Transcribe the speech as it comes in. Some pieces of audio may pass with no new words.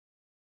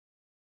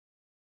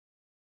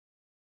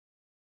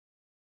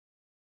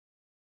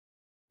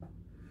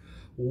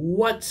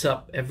What's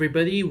up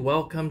everybody?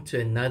 Welcome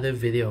to another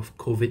video of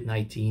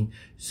COVID-19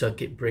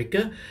 Circuit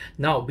Breaker.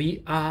 Now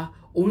we are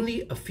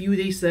only a few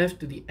days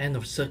left to the end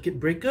of Circuit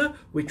Breaker,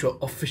 which will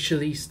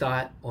officially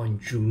start on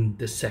June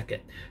the 2nd.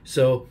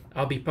 So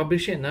I'll be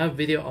publishing another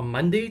video on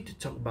Monday to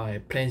talk about my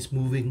plans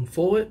moving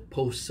forward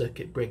post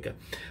Circuit Breaker.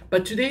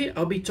 But today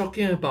I'll be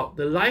talking about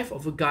the life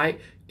of a guide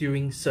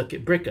during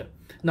Circuit Breaker.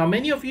 Now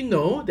many of you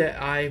know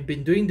that I've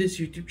been doing this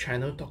YouTube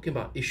channel talking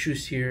about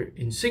issues here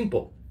in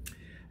Singapore.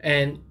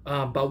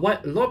 But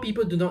what a lot of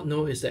people do not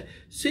know is that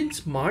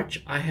since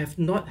March, I have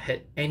not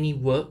had any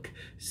work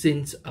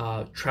since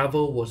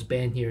travel was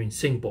banned here in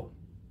Singapore.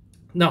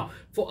 Now,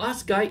 for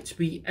us guides,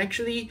 we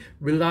actually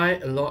rely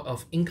a lot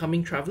of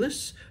incoming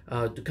travelers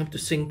to come to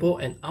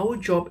Singapore, and our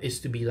job is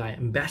to be like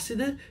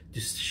ambassador to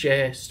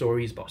share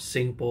stories about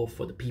Singapore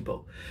for the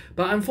people.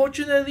 But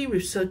unfortunately,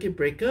 with Circuit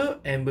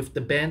Breaker and with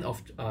the ban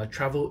of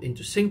travel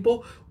into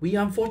Singapore, we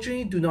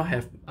unfortunately do not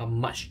have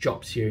much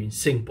jobs here in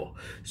Singapore.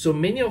 So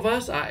many of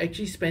us are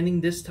actually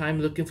spending this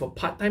time looking for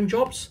part-time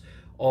jobs,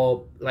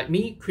 or like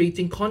me,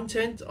 creating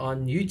content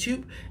on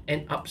YouTube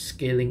and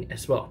upscaling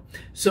as well.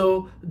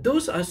 So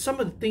those are some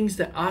of the things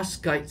that us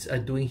guides are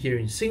doing here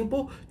in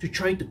Singapore to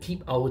try to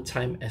keep our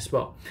time as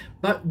well.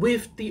 But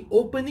with the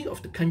opening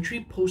of the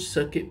country post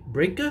Circuit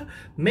Breaker,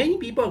 many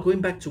people are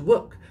going back to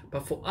work.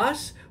 But for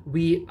us,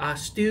 we are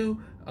still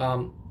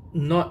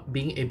not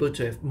being able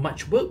to have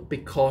much work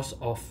because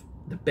of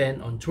the ban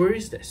on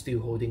tourists that's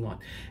still holding on.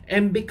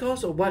 And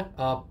because of what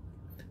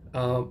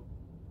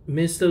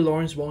Mr.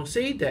 Lawrence Wong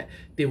say, that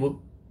they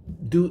will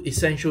do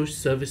essential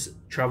service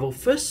travel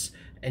first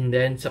and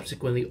then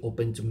subsequently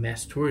open to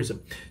mass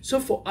tourism. So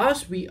for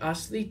us, we are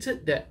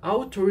slated that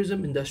our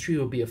tourism industry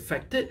will be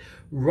affected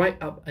right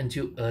up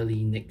until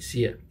early next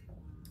year.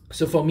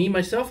 So for me,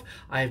 myself,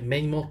 I have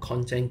many more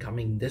content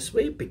coming this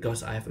way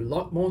because I have a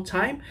lot more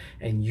time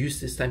and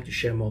use this time to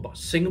share more about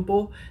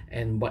Singapore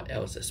and what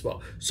else as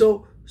well.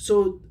 So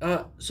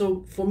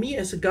for me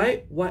as a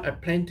guide, what I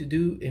plan to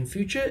do in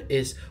future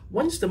is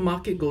once the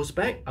market goes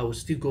back, I will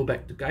still go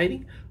back to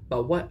guiding.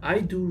 But what I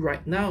do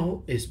right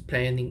now is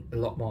planning a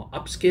lot more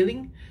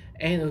upscaling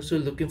and also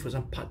looking for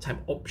some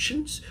part-time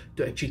options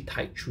to actually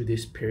tide through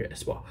this period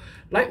as well.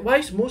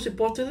 Likewise, most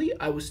importantly,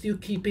 I will still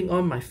keeping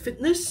on my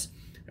fitness,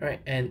 right,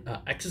 and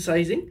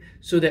exercising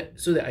so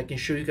that I can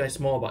show you guys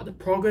more about the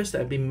progress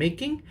that I've been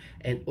making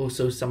and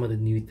also some of the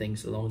new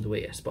things along the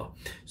way as well.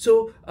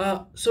 So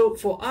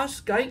for us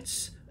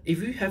guides,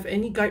 if you have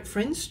any guide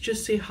friends,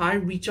 just say hi,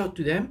 reach out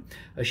to them,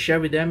 share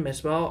with them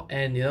as well,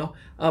 and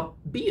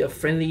be a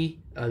friendly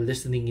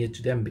listening ear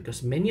to them,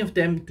 because many of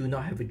them do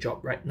not have a job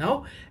right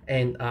now,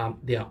 and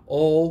they are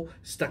all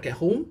stuck at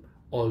home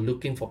or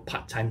looking for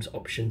part-time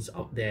options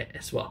out there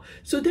as well.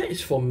 So that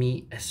is for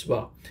me as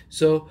well.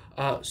 So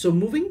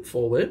moving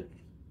forward,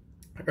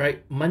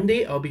 right,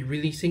 Monday I'll be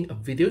releasing a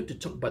video to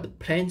talk about the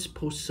plans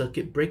post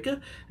Circuit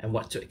Breaker and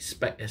what to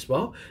expect as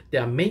well.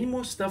 There are many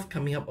more stuff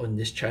coming up on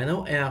this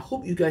channel, and I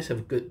hope you guys have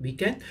a good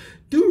weekend.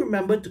 Do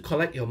remember to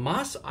collect your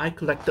mask. I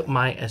collected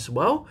mine as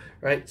well,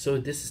 right? So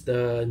this is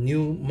the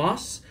new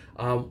mask.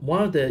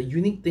 One of the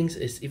unique things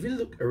is if you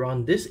look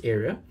around this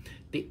area,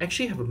 they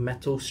actually have a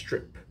metal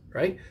strip,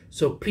 right?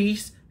 So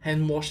please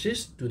hand wash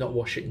this. Do not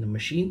wash it in the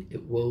machine.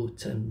 It will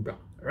turn brown.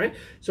 All right.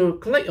 So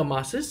collect your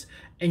masks.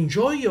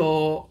 Enjoy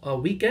your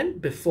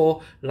weekend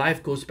before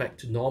life goes back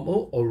to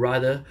normal, or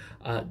rather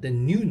the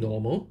new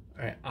normal,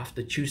 right,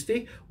 after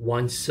Tuesday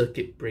once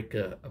Circuit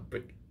Breaker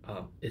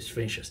is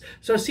finished.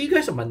 So I'll see you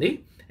guys on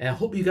Monday, and I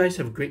hope you guys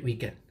have a great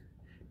weekend.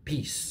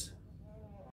 Peace.